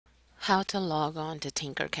How to log on to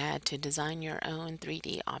Tinkercad to design your own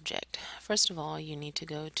 3D object. First of all, you need to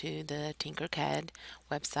go to the Tinkercad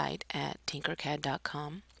website at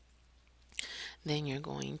tinkercad.com. Then you're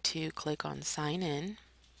going to click on sign in,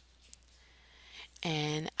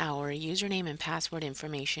 and our username and password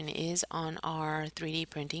information is on our 3D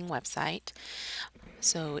printing website.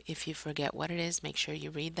 So if you forget what it is, make sure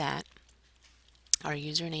you read that. Our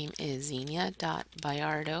username is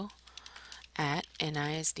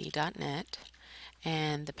xenia.bayardo@nisd.net,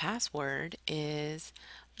 and the password is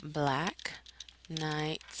Black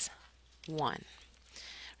Knights 1.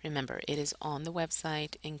 Remember, it is on the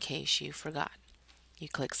website in case you forgot. You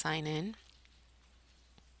click sign in,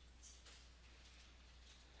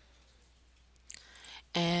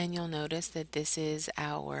 and you'll notice that this is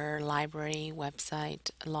our library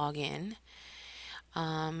website login.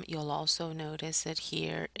 You'll also notice that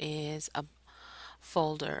here is a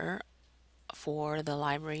folder for the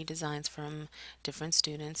library designs from different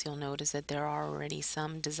students. You'll notice that there are already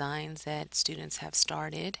some designs that students have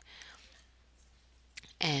started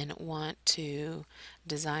and want to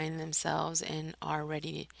design themselves and are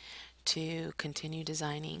ready to continue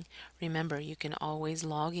designing. Remember, you can always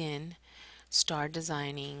log in, start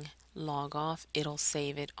designing, log off, it'll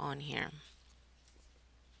save it on here.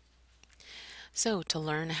 So to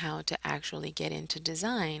learn how to actually get into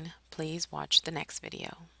design, please watch the next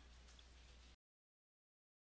video.